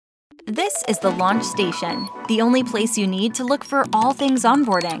This is the Launch Station, the only place you need to look for all things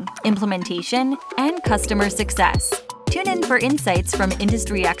onboarding, implementation, and customer success. Tune in for insights from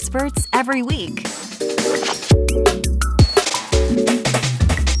industry experts every week.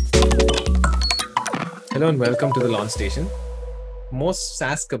 Hello and welcome to the Launch Station. Most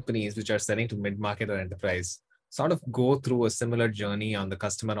SaaS companies which are selling to mid-market or enterprise sort of go through a similar journey on the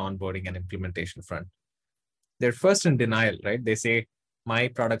customer onboarding and implementation front. They're first in denial, right? They say, my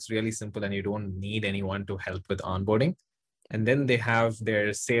product's really simple and you don't need anyone to help with onboarding. And then they have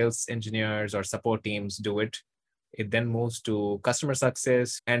their sales engineers or support teams do it. It then moves to customer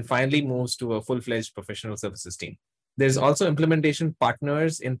success and finally moves to a full-fledged professional services team. There's also implementation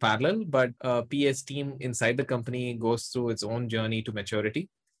partners in parallel, but a PS team inside the company goes through its own journey to maturity,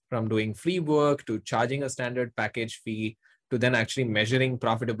 from doing free work to charging a standard package fee to then actually measuring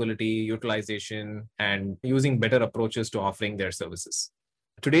profitability, utilization, and using better approaches to offering their services.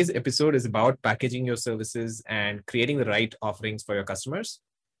 Today's episode is about packaging your services and creating the right offerings for your customers.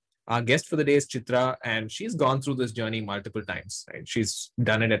 Our guest for the day is Chitra, and she's gone through this journey multiple times. Right? She's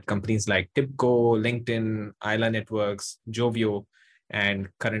done it at companies like Tipco, LinkedIn, Isla Networks, Jovio, and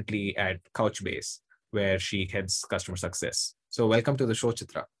currently at Couchbase, where she heads customer success. So welcome to the show,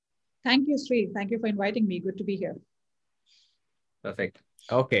 Chitra. Thank you, Sri. Thank you for inviting me. Good to be here. Perfect.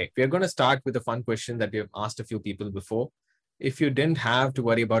 Okay, we're going to start with a fun question that we have asked a few people before. If you didn't have to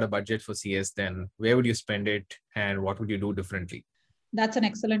worry about a budget for CS, then where would you spend it and what would you do differently? That's an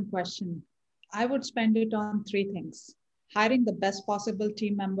excellent question. I would spend it on three things: hiring the best possible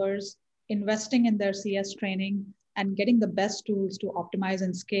team members, investing in their CS training, and getting the best tools to optimize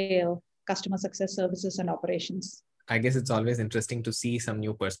and scale customer success services and operations. I guess it's always interesting to see some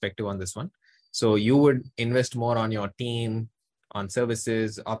new perspective on this one. So you would invest more on your team, on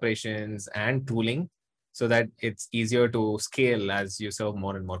services, operations, and tooling so that it's easier to scale as you serve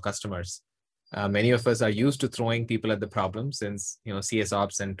more and more customers. Many of us are used to throwing people at the problem since CS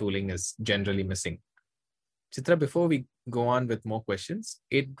ops and tooling is generally missing. Chitra, before we go on with more questions,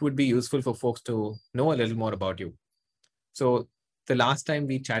 it would be useful for folks to know a little more about you. So the last time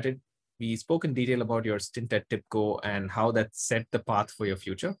we chatted, we spoke in detail about your stint at Tipco and how that set the path for your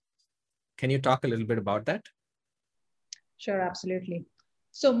future. Can you talk a little bit about that? Sure, absolutely.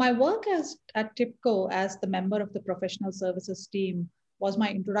 So my work at Tipco as the member of the professional services team was my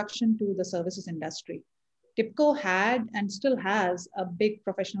introduction to the services industry. Tipco had and still has a big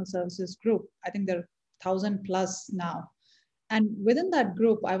professional services group. I think there are 1,000 plus now. And within that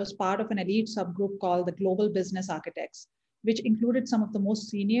group, I was part of an elite subgroup called the Global Business Architects, which included some of the most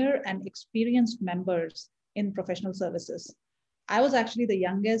senior and experienced members in professional services. I was actually the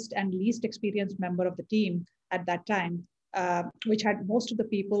youngest and least experienced member of the team at that time, which had most of the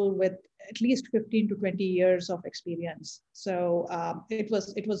people with at least 15 to 20 years of experience. So it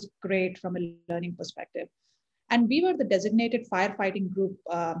was great from a learning perspective. And we were the designated firefighting group.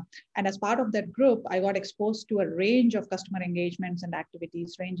 And as part of that group, I got exposed to a range of customer engagements and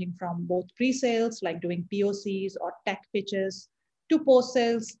activities ranging from both pre-sales, like doing POCs or tech pitches, to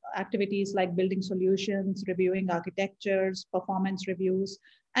post-sales activities like building solutions, reviewing architectures, performance reviews,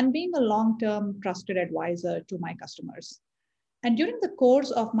 and being a long-term trusted advisor to my customers. And during the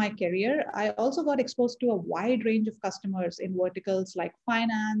course of my career, I also got exposed to a wide range of customers in verticals like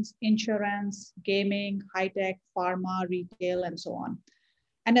finance, insurance, gaming, high-tech, pharma, retail, and so on.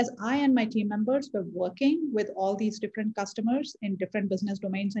 And as I and my team members were working with all these different customers in different business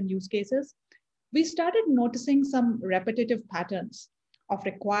domains and use cases, we started noticing some repetitive patterns of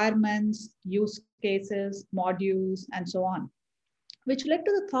requirements, use cases, modules, and so on, which led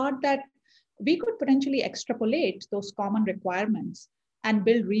to the thought that we could potentially extrapolate those common requirements and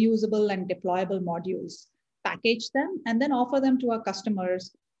build reusable and deployable modules, package them, and then offer them to our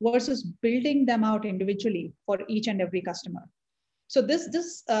customers versus building them out individually for each and every customer. So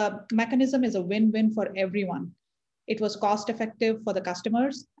this mechanism is a win-win for everyone. It was cost-effective for the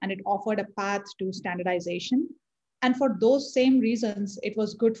customers, and it offered a path to standardization. And for those same reasons, it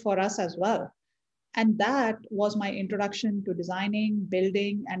was good for us as well. And that was my introduction to designing,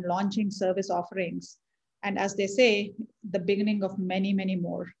 building, and launching service offerings. And as they say, the beginning of many, many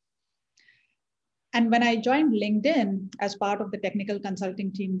more. And when I joined LinkedIn as part of the technical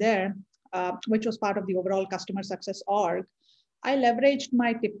consulting team there, which was part of the overall customer success org, I leveraged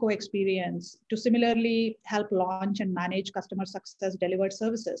my Tipco experience to similarly help launch and manage customer success delivered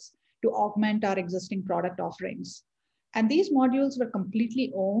services to augment our existing product offerings. And these modules were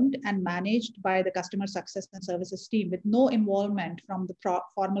completely owned and managed by the customer success and services team with no involvement from the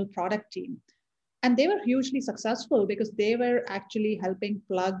formal product team. And they were hugely successful because they were actually helping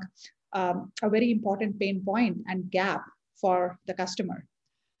plug a very important pain point and gap for the customer.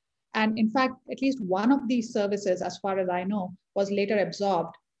 And in fact, at least one of these services, as far as I know, was later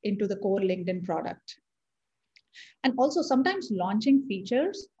absorbed into the core LinkedIn product. And also sometimes launching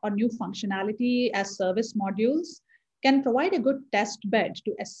features or new functionality as service modules can provide a good test bed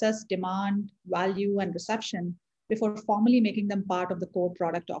to assess demand, value, and reception before formally making them part of the core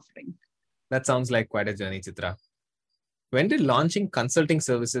product offering. That sounds like quite a journey, Chitra. When did launching consulting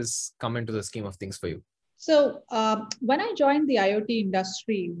services come into the scheme of things for you? So when I joined the IoT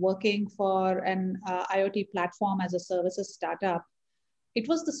industry, working for an IoT platform as a services startup, it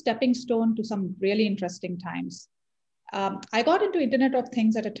was the stepping stone to some really interesting times. I got into Internet of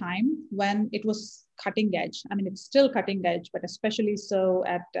Things at a time when it was cutting edge. I mean, it's still cutting edge, but especially so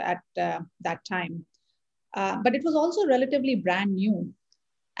at that time. But it was also relatively brand new.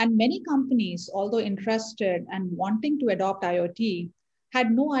 And many companies, although interested and wanting to adopt IoT,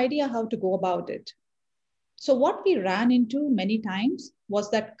 had no idea how to go about it. So, what we ran into many times was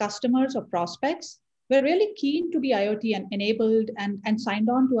that customers or prospects were really keen to be IoT and enabled and signed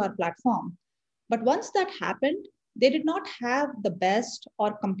on to our platform. But once that happened, they did not have the best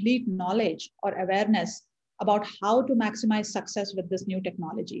or complete knowledge or awareness about how to maximize success with this new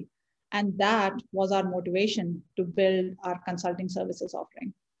technology. And that was our motivation to build our consulting services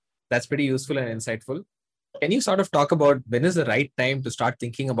offering. That's pretty useful and insightful. Can you sort of talk about when is the right time to start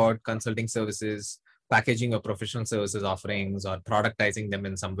thinking about consulting services, packaging or professional services offerings, or productizing them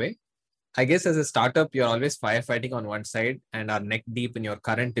in some way? I guess as a startup, you're always firefighting on one side and are neck deep in your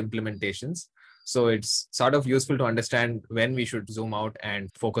current implementations. So it's sort of useful to understand when we should zoom out and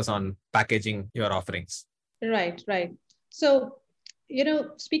focus on packaging your offerings. Right, right. So,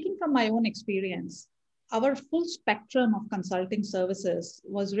 speaking from my own experience, our full spectrum of consulting services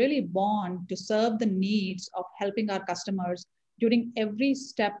was really born to serve the needs of helping our customers during every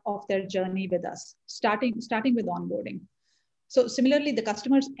step of their journey with us, starting with onboarding. So similarly, the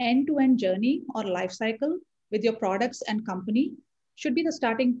customer's end-to-end journey or life cycle with your products and company should be the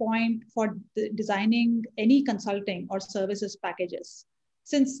starting point for designing any consulting or services packages.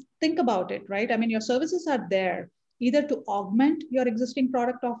 Since think about it, right? I mean, your services are there either to augment your existing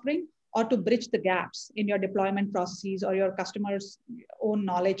product offering or to bridge the gaps in your deployment processes or your customers' own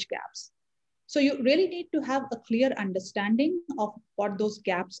knowledge gaps. So you really need to have a clear understanding of what those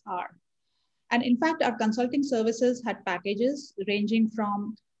gaps are. And in fact, our consulting services had packages ranging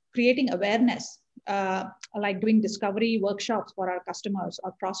from creating awareness, like doing discovery workshops for our customers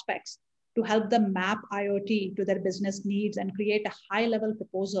or prospects to help them map IoT to their business needs and create a high-level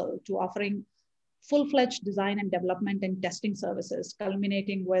proposal to offering full-fledged design and development and testing services,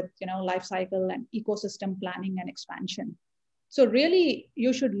 culminating with life cycle and ecosystem planning and expansion. So really,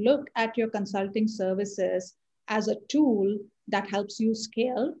 you should look at your consulting services as a tool that helps you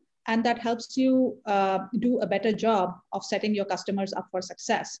scale and that helps you do a better job of setting your customers up for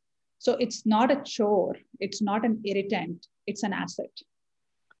success. So it's not a chore, it's not an irritant, it's an asset.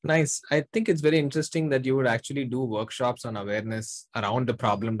 Nice. I think it's very interesting that you would actually do workshops on awareness around the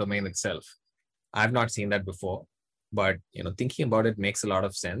problem domain itself. I've not seen that before, but thinking about it makes a lot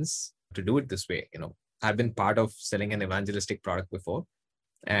of sense to do it this way. I've been part of selling an evangelistic product before,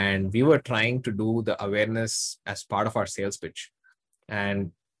 and we were trying to do the awareness as part of our sales pitch.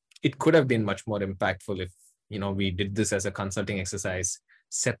 And it could have been much more impactful if we did this as a consulting exercise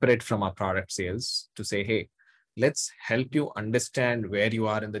separate from our product sales to say, hey, let's help you understand where you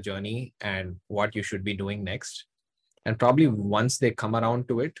are in the journey and what you should be doing next. And probably once they come around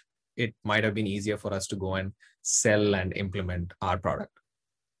to it, it might have been easier for us to go and sell and implement our product.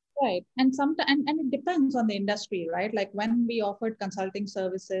 Right. And sometimes, and it depends on the industry, right? Like when we offered consulting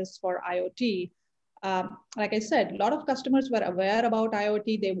services for IoT, like I said, a lot of customers were aware about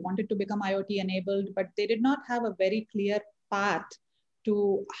IoT. They wanted to become IoT enabled, but they did not have a very clear path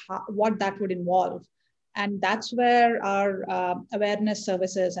to what that would involve. And that's where our awareness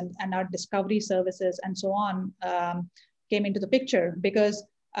services and our discovery services and so on came into the picture, because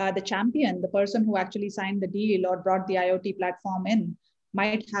the champion, the person who actually signed the deal or brought the IoT platform in,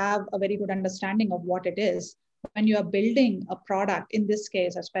 might have a very good understanding of what it is. When you are building a product, in this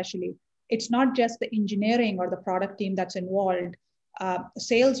case especially, it's not just the engineering or the product team that's involved.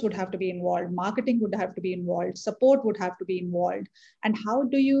 Sales would have to be involved, marketing would have to be involved, support would have to be involved. And how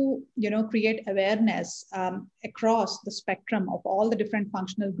do you, create awareness across the spectrum of all the different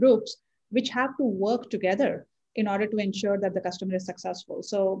functional groups, which have to work together in order to ensure that the customer is successful.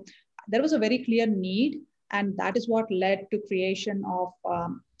 So there was a very clear need, and that is what led to creation of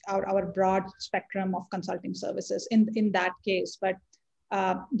our broad spectrum of consulting services in that case. But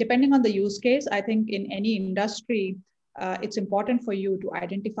depending on the use case, I think in any industry, it's important for you to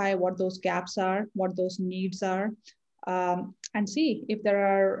identify what those gaps are, what those needs are, and see if there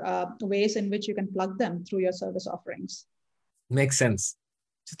are ways in which you can plug them through your service offerings. Makes sense.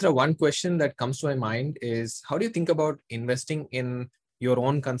 Chitra, one question that comes to my mind is, how do you think about investing in your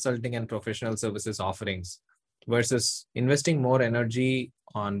own consulting and professional services offerings versus investing more energy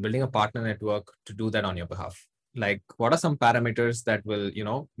on building a partner network to do that on your behalf? Like, what are some parameters that will,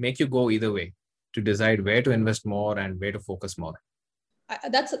 make you go either way to decide where to invest more and where to focus more?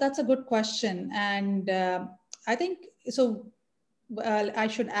 That's a good question. And I think so. I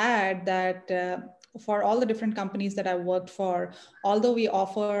should add that for all the different companies that I worked for, although we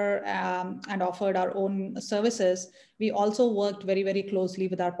offer and offered our own services, we also worked very, very closely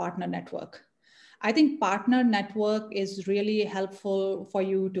with our partner network. I think partner network is really helpful for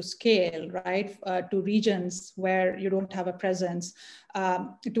you to scale, right? To regions where you don't have a presence,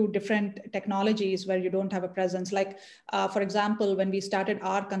 to different technologies where you don't have a presence. Like, for example, when we started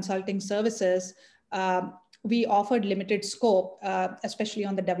our consulting services, we offered limited scope, especially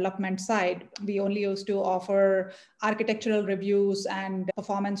on the development side. We only used to offer architectural reviews and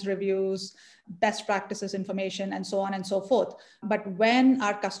performance reviews, best practices information, and so on and so forth. But when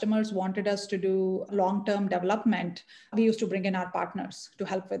our customers wanted us to do long-term development, we used to bring in our partners to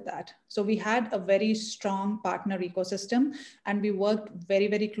help with that. So we had a very strong partner ecosystem, and we worked very,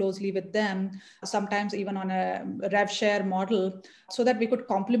 very closely with them, sometimes even on a rev share model, so that we could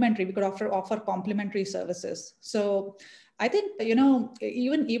offer complementary services. So I think,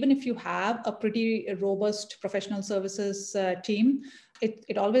 even if you have a pretty robust professional services team,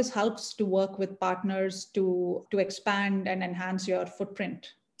 it always helps to work with partners to expand and enhance your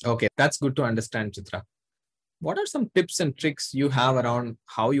footprint. Okay, that's good to understand, Chitra. What are some tips and tricks you have around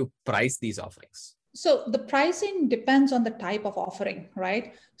how you price these offerings? So the pricing depends on the type of offering,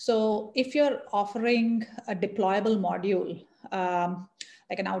 right? So if you're offering a deployable module,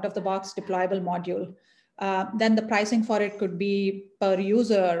 like an out-of-the-box deployable module, then the pricing for it could be per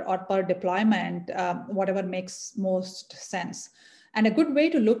user or per deployment, whatever makes most sense. And a good way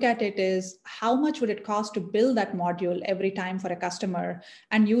to look at it is, how much would it cost to build that module every time for a customer,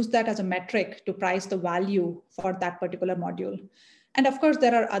 and use that as a metric to price the value for that particular module. And of course,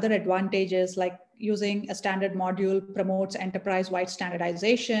 there are other advantages, like using a standard module promotes enterprise-wide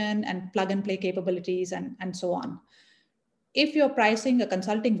standardization and plug and play capabilities, and so on. If you're pricing a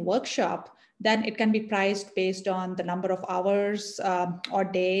consulting workshop, then it can be priced based on the number of hours or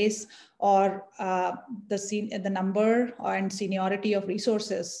days, or the number and seniority of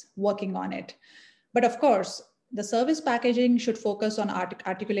resources working on it. But of course, the service packaging should focus on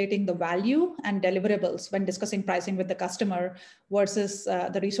articulating the value and deliverables when discussing pricing with the customer versus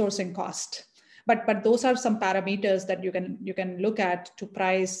the resourcing cost. But those are some parameters that you can look at to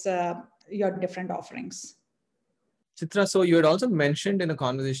price your different offerings. Chitra, so you had also mentioned in a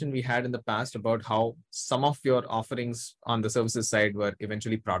conversation we had in the past about how some of your offerings on the services side were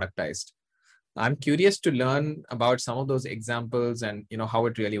eventually productized. I'm curious to learn about some of those examples and how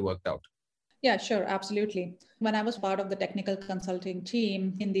it really worked out. Yeah, sure, absolutely. When I was part of the technical consulting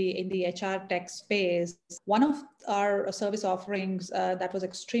team in the HR tech space, one of our service offerings that was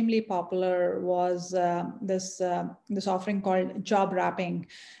extremely popular was this offering called job wrapping.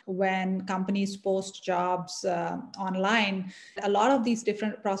 When companies post jobs online, a lot of these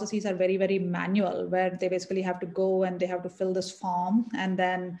different processes are very, very manual, where they basically have to go and they have to fill this form and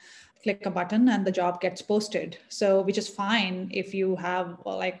then click a button and the job gets posted. So, which is fine if you have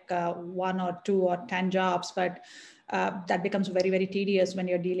like 1 or 2 or 10 jobs, but that becomes very, very tedious when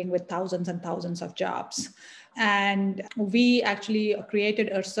you're dealing with thousands and thousands of jobs. And we actually created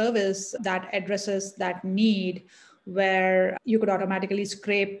a service that addresses that need, where you could automatically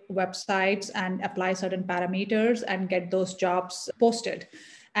scrape websites and apply certain parameters and get those jobs posted.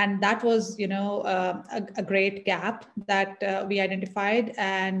 And that was, a great gap that we identified,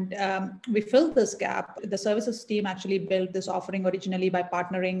 and we filled this gap. The services team actually built this offering originally by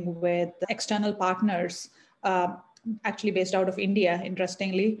partnering with external partners, actually based out of India,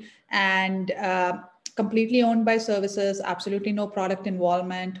 interestingly, and completely owned by services, absolutely no product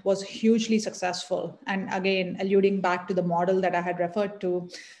involvement, was hugely successful. And again, alluding back to the model that I had referred to,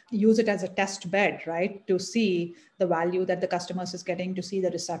 use it as a test bed, right? To see the value that the customers is getting, to see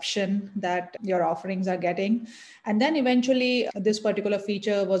the reception that your offerings are getting. And then eventually this particular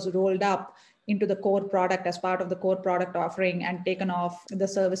feature was rolled up into the core product as part of the core product offering and taken off the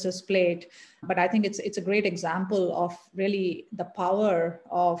services plate. But I think it's a great example of really the power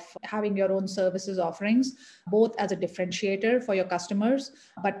of having your own services offerings, both as a differentiator for your customers,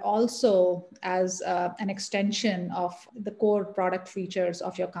 but also as an extension of the core product features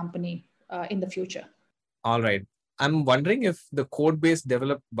of your company in the future. All right. I'm wondering if the code base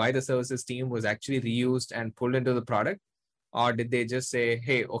developed by the services team was actually reused and pulled into the product, or did they just say,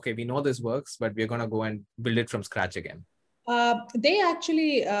 hey, okay, we know this works, but we're going to go and build it from scratch again? They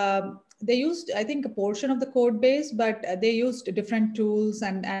actually they used, I think, a portion of the code base, but they used different tools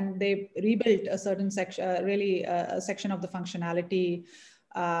and they rebuilt a certain section, really a section of the functionality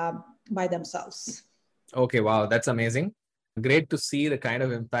by themselves. Okay, wow, that's amazing. Great to see the kind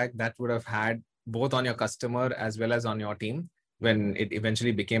of impact that would have had both on your customer as well as on your team when it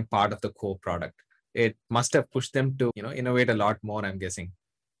eventually became part of the core product. It must have pushed them to, innovate a lot more, I'm guessing.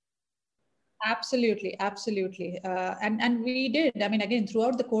 Absolutely, absolutely. And we did. I mean, again,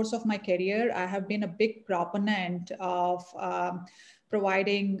 throughout the course of my career, I have been a big proponent of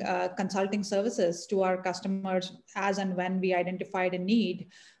providing consulting services to our customers as and when we identified a need.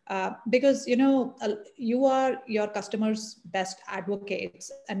 Because, you are your customers' best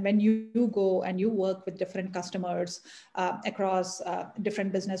advocates. And when you go and you work with different customers across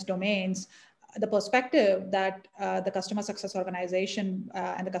different business domains, the perspective that the customer success organization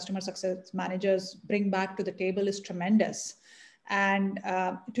and the customer success managers bring back to the table is tremendous. And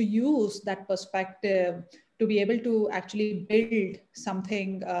to use that perspective to be able to actually build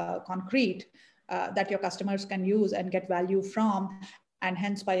something concrete that your customers can use and get value from, and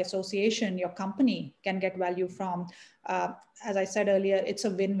hence by association, your company can get value from. As I said earlier, it's a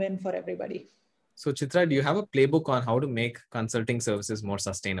win-win for everybody. So Chitra, do you have a playbook on how to make consulting services more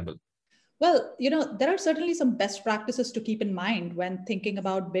sustainable? Well, there are certainly some best practices to keep in mind when thinking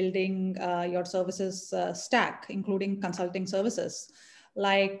about building your services stack, including consulting services,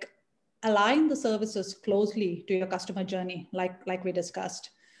 like align the services closely to your customer journey, like we discussed.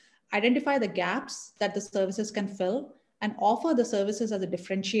 Identify the gaps that the services can fill and offer the services as a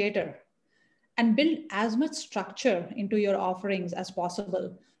differentiator, and build as much structure into your offerings as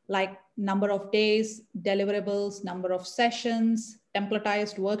possible, like number of days, deliverables, number of sessions,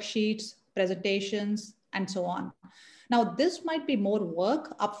 templatized worksheets, presentations, and so on. Now, this might be more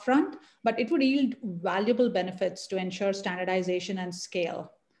work upfront, but it would yield valuable benefits to ensure standardization and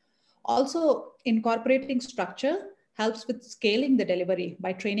scale. Also, incorporating structure helps with scaling the delivery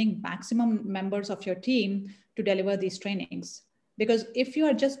by training maximum members of your team to deliver these trainings. Because if you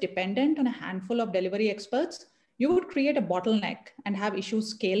are just dependent on a handful of delivery experts, you would create a bottleneck and have issues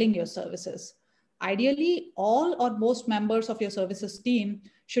scaling your services. Ideally, all or most members of your services team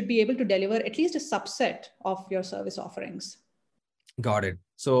should be able to deliver at least a subset of your service offerings. Got it.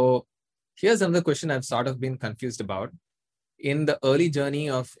 So here's another question I've sort of been confused about. In the early journey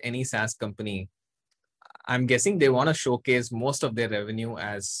of any SaaS company, I'm guessing they want to showcase most of their revenue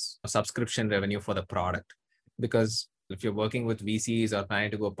as subscription revenue for the product. Because if you're working with VCs or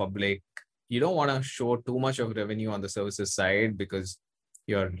planning to go public, you don't want to show too much of revenue on the services side because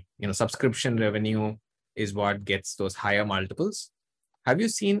your subscription revenue is what gets those higher multiples. Have you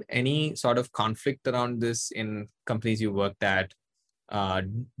seen any sort of conflict around this in companies you worked at?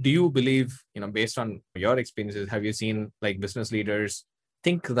 Do you believe, based on your experiences, have you seen like business leaders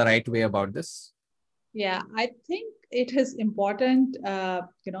think the right way about this? Yeah, I think it is important,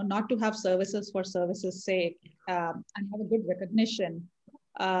 not to have services for services' sake, and have a good recognition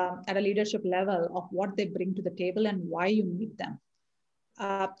at a leadership level of what they bring to the table and why you need them.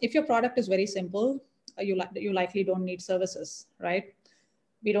 If your product is very simple, you likely don't need services, right?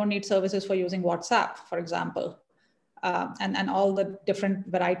 We don't need services for using WhatsApp, for example, and all the different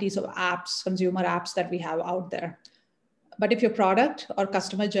varieties of apps, consumer apps that we have out there. But if your product or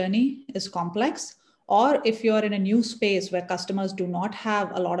customer journey is complex, or if you're in a new space where customers do not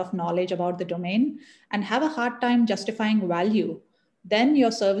have a lot of knowledge about the domain and have a hard time justifying value, then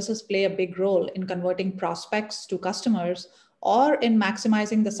your services play a big role in converting prospects to customers or in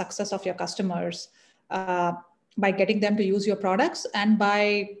maximizing the success of your customers by getting them to use your products and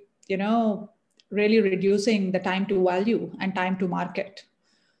by, really reducing the time to value and time to market.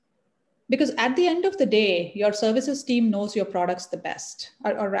 Because at the end of the day, your services team knows your products the best,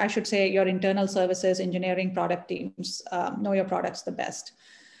 or I should say your internal services, engineering, product teams know your products the best.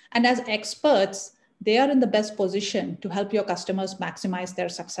 And as experts, they are in the best position to help your customers maximize their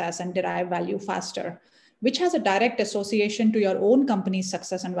success and derive value faster, which has a direct association to your own company's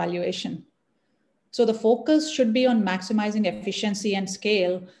success and valuation. So the focus should be on maximizing efficiency and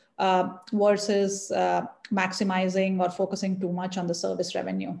scale versus maximizing or focusing too much on the service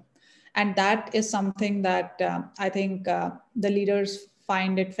revenue. And that is something that I think the leaders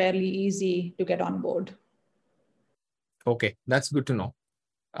find it fairly easy to get on board. Okay, that's good to know.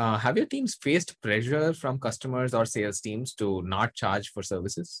 Have your teams faced pressure from customers or sales teams to not charge for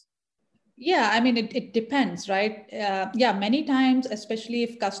services? Yeah, I mean, it depends, right? Yeah, many times, especially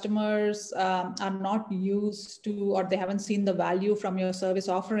if customers are not used to or they haven't seen the value from your service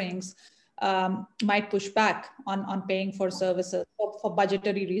offerings, might push back on paying for services for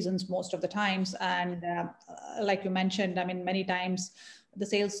budgetary reasons most of the times. And like you mentioned, I mean, many times the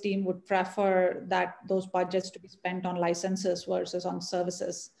sales team would prefer that those budgets to be spent on licenses versus on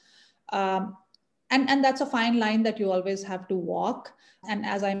services. Um, and that's a fine line that you always have to walk. And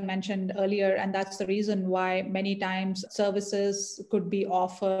as I mentioned earlier, and that's the reason why many times services could be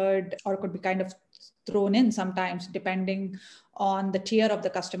offered or could be kind of thrown in sometimes, depending on the tier of the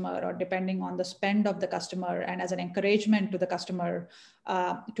customer or depending on the spend of the customer, and as an encouragement to the customer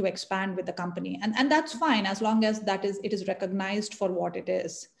to expand with the company. And that's fine as long as it is recognized for what it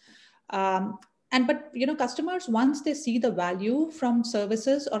is. um, but customers, once they see the value from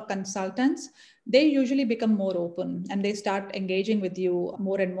services or consultants, they usually become more open and they start engaging with you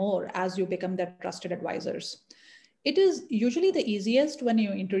more and more as you become their trusted advisors. It is usually the easiest when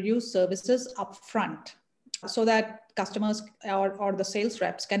you introduce services upfront so that customers or the sales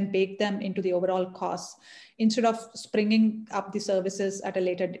reps can bake them into the overall costs instead of springing up the services at a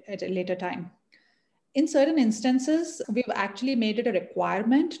later time. In certain instances, we've actually made it a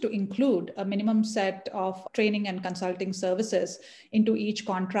requirement to include a minimum set of training and consulting services into each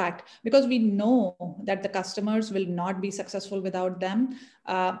contract because we know that the customers will not be successful without them.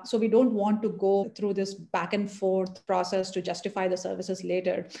 So we don't want to go through this back and forth process to justify the services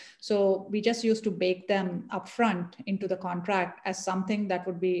later. So we just used to bake them upfront into the contract as something that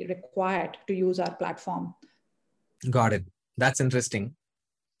would be required to use our platform. Got it. That's interesting.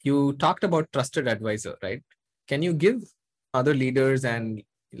 You talked about trusted advisor, right? Can you give other leaders and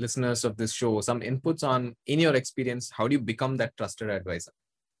listeners of this show some inputs on, in your experience, how do you become that trusted advisor?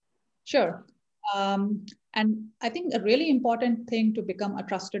 Sure. And I think a really important thing to become a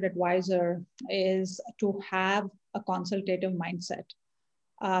trusted advisor is to have a consultative mindset.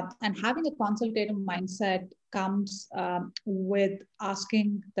 And having a consultative mindset comes with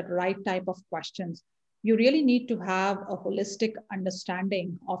asking the right type of questions. You really need to have a holistic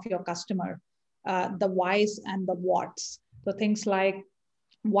understanding of your customer, the whys and the whats. So things like,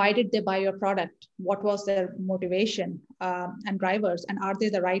 why did they buy your product? What was their motivation and drivers? And are they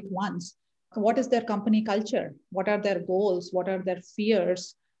the right ones? What is their company culture? What are their goals? What are their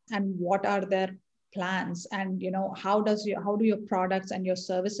fears? And what are their plans? And how do your products and your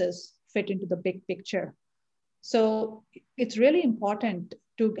services fit into the big picture? So it's really important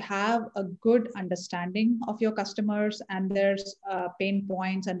to have a good understanding of your customers and their pain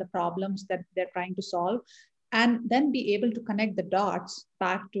points and the problems that they're trying to solve, and then be able to connect the dots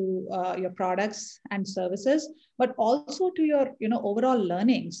back to your products and services, but also to your overall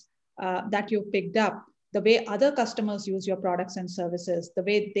learnings that you've picked up, the way other customers use your products and services, the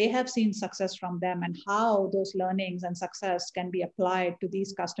way they have seen success from them, and how those learnings and success can be applied to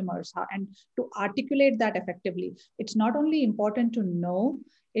these customers, and to articulate that effectively. It's not only important to know,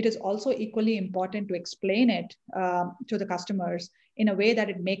 it is also equally important to explain it to the customers in a way that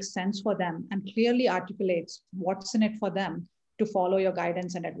it makes sense for them and clearly articulates what's in it for them to follow your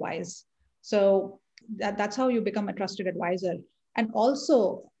guidance and advice. So that's how you become a trusted advisor. And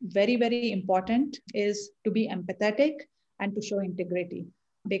also, very, very important is to be empathetic and to show integrity.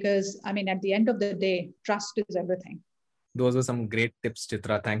 Because, I mean, at the end of the day, trust is everything. Those were some great tips,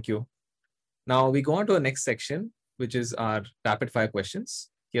 Chitra. Thank you. Now we go on to the next section, which is our rapid fire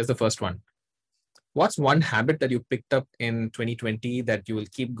questions. Here's the first one. What's one habit that you picked up in 2020 that you will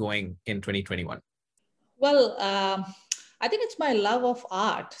keep going in 2021? Well, I think it's my love of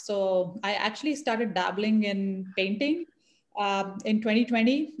art. So I actually started dabbling in painting in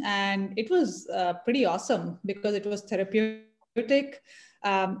 2020, and it was pretty awesome because it was therapeutic.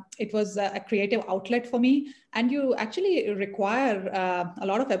 It was a creative outlet for me, and you actually require a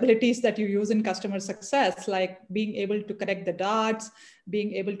lot of abilities that you use in customer success, like being able to connect the dots,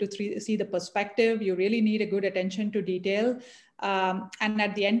 being able to see the perspective. You really need a good attention to detail, and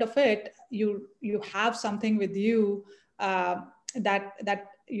at the end of it, you have something with you that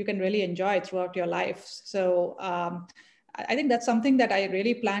you can really enjoy throughout your life. So I think that's something that I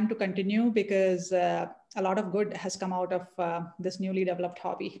really plan to continue because a lot of good has come out of this newly developed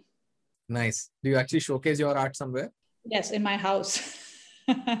hobby. Nice. Do you actually showcase your art somewhere? Yes, in my house.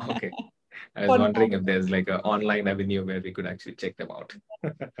 Okay. I was wondering if there's like an online avenue where we could actually check them out.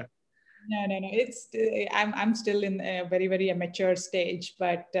 No. It's I'm still in a very, very immature stage,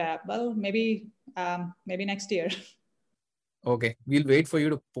 but well, maybe next year. Okay, we'll wait for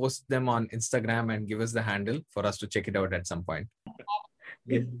you to post them on Instagram and give us the handle for us to check it out at some point.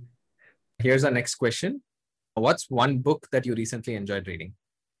 Here's our next question. What's one book that you recently enjoyed reading?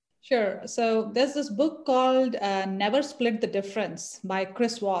 Sure. So there's this book called Never Split the Difference by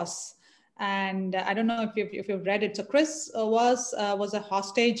Chris Voss. And I don't know if you've read it. So Chris was a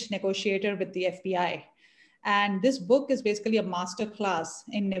hostage negotiator with the FBI. And this book is basically a master class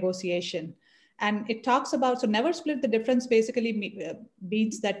in negotiation. And it talks about, so never split the difference basically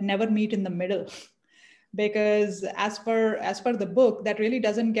means that never meet in the middle. Because as per the book, that really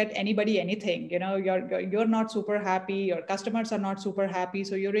doesn't get anybody anything. You're not super happy, your customers are not super happy,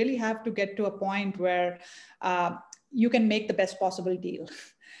 so you really have to get to a point where you can make the best possible deal.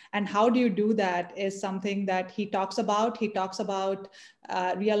 And how do you do that is something that he talks about. He talks about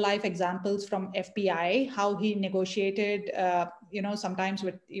real life examples from FBI, how he negotiated sometimes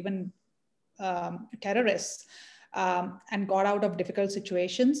with even terrorists, and got out of difficult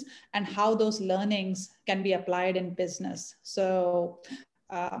situations, and how those learnings can be applied in business. So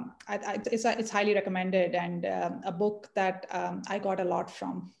it's highly recommended, and a book that I got a lot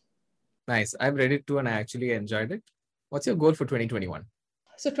from. Nice. I've read it too, and I actually enjoyed it. What's your goal for 2021?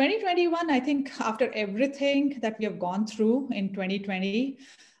 So 2021, I think after everything that we have gone through in 2020,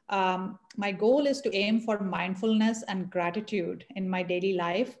 my goal is to aim for mindfulness and gratitude in my daily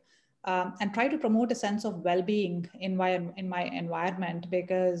life, and try to promote a sense of well-being in my environment,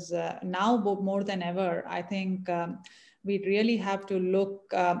 because now more than ever, I think we really have to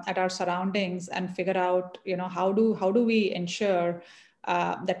look at our surroundings and figure out, how do we ensure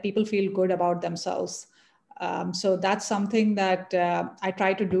that people feel good about themselves. So that's something that I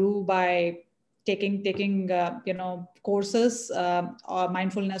try to do by taking courses, or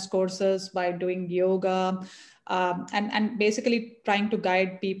mindfulness courses, by doing yoga, and basically trying to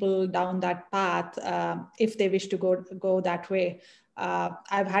guide people down that path if they wish to go that way.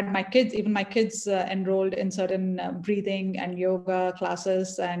 I've had even my kids enrolled in certain breathing and yoga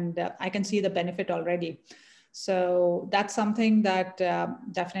classes, and I can see the benefit already. So that's something that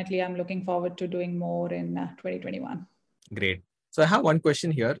definitely I'm looking forward to doing more in 2021. Great. So I have one question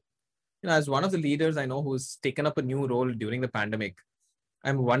here. As one of the leaders I know who's taken up a new role during the pandemic,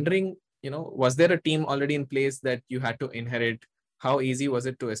 I'm wondering, was there a team already in place that you had to inherit? How easy was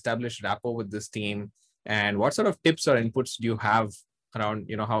it to establish rapport with this team? And what sort of tips or inputs do you have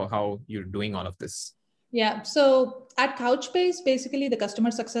around, how you're doing all of this? Yeah. So at Couchbase, basically the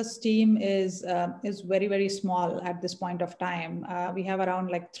customer success team is very, very small at this point of time. We have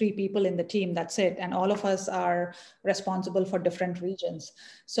around like 3 people in the team. That's it, and all of us are responsible for different regions.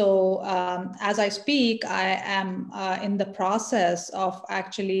 So as I speak, I am in the process of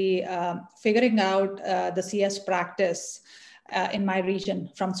actually figuring out the CS practice in my region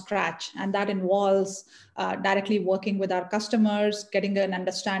from scratch. And that involves directly working with our customers, getting an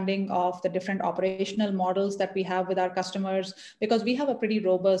understanding of the different operational models that we have with our customers, because we have a pretty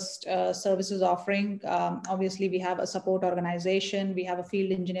robust services offering. Obviously, we have a support organization, we have a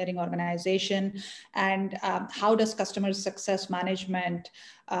field engineering organization, and how does customer success management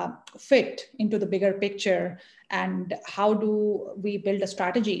fit into the bigger picture, and how do we build a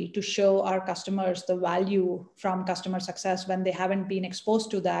strategy to show our customers the value from customer success when they haven't been exposed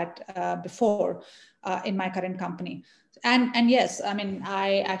to that before in my current company. And yes, I mean,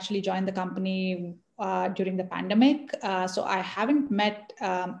 I actually joined the company during the pandemic, so I haven't met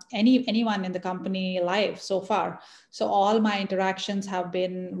anyone in the company live so far. So all my interactions have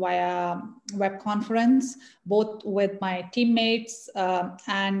been via web conference, both with my teammates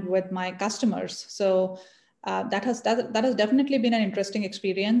and with my customers. So that has definitely been an interesting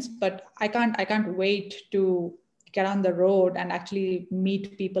experience, but I can't wait to get on the road and actually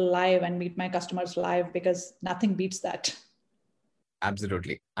meet people live and meet my customers live, because nothing beats that.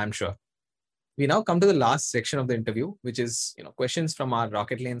 Absolutely, I'm sure. We now come to the last section of the interview, which is questions from our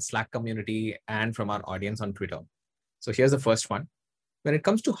Rocket Lane Slack community and from our audience on Twitter. So here's the first one. When it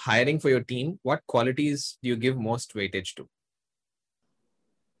comes to hiring for your team, what qualities do you give most weightage to?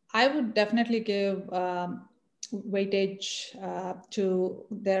 I would definitely give weightage to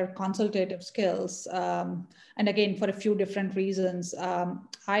their consultative skills. And again, for a few different reasons.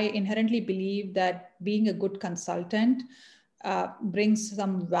 I inherently believe that being a good consultant brings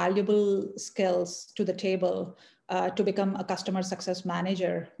some valuable skills to the table to become a customer success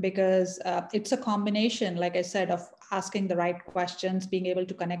manager, because it's a combination, like I said, of asking the right questions, being able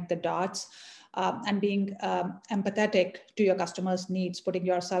to connect the dots, and being empathetic to your customers' needs, putting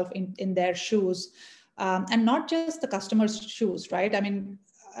yourself in their shoes, and not just the customer's shoes, right? I mean,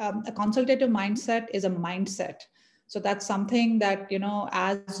 a consultative mindset is a mindset. So that's something that,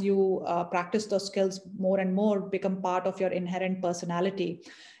 as you practice those skills more and more, become part of your inherent personality.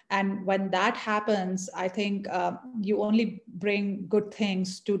 And when that happens, I think you only bring good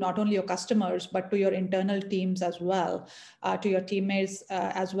things to not only your customers, but to your internal teams as well, to your teammates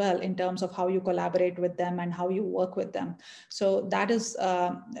as well, in terms of how you collaborate with them and how you work with them. So that is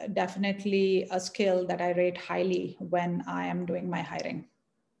definitely a skill that I rate highly when I am doing my hiring.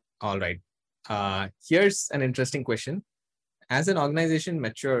 All right. Here's an interesting question. As an organization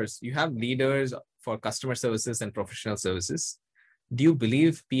matures, you have leaders for customer services and professional services. Do you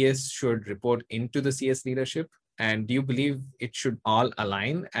believe PS should report into the CS leadership? And do you believe it should all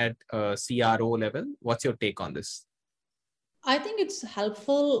align at a CRO level? What's your take on this? I think it's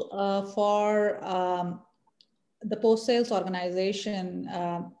helpful for the post-sales organization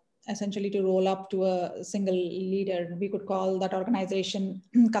essentially to roll up to a single leader. We could call that organization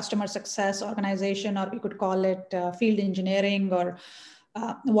customer success organization, or we could call it field engineering, or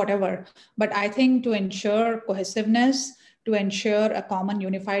whatever. But I think to ensure cohesiveness, to ensure a common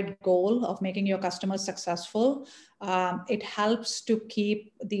unified goal of making your customers successful, it helps to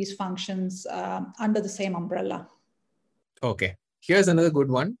keep these functions under the same umbrella. Okay, here's another good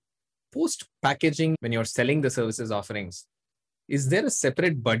one. Post packaging, when you're selling the services offerings, is there a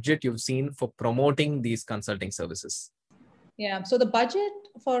separate budget you've seen for promoting these consulting services? Yeah, so the budget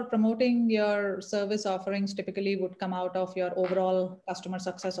for promoting your service offerings typically would come out of your overall customer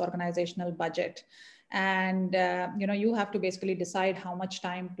success organizational budget. And you have to basically decide how much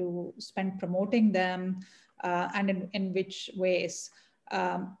time to spend promoting them and in which ways.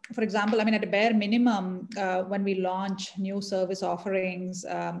 For example, I mean, at a bare minimum, when we launch new service offerings,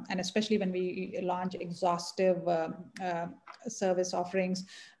 and especially when we launch exhaustive service offerings,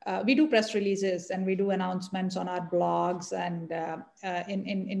 we do press releases and we do announcements on our blogs and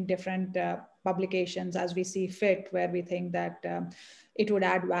in different publications as we see fit, where we think that it would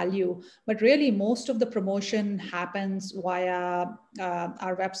add value. But really, most of the promotion happens via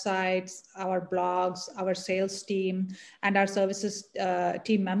our websites, our blogs, our sales team, and our services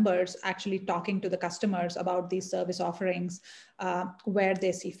team members actually talking to the customers about these service offerings where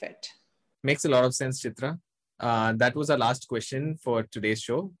they see fit. Makes a lot of sense, Chitra. That was our last question for today's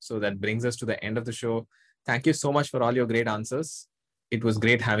show. So that brings us to the end of the show. Thank you so much for all your great answers. It was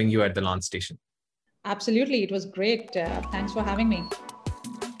great having you at the launch station. Absolutely. It was great. Thanks for having me.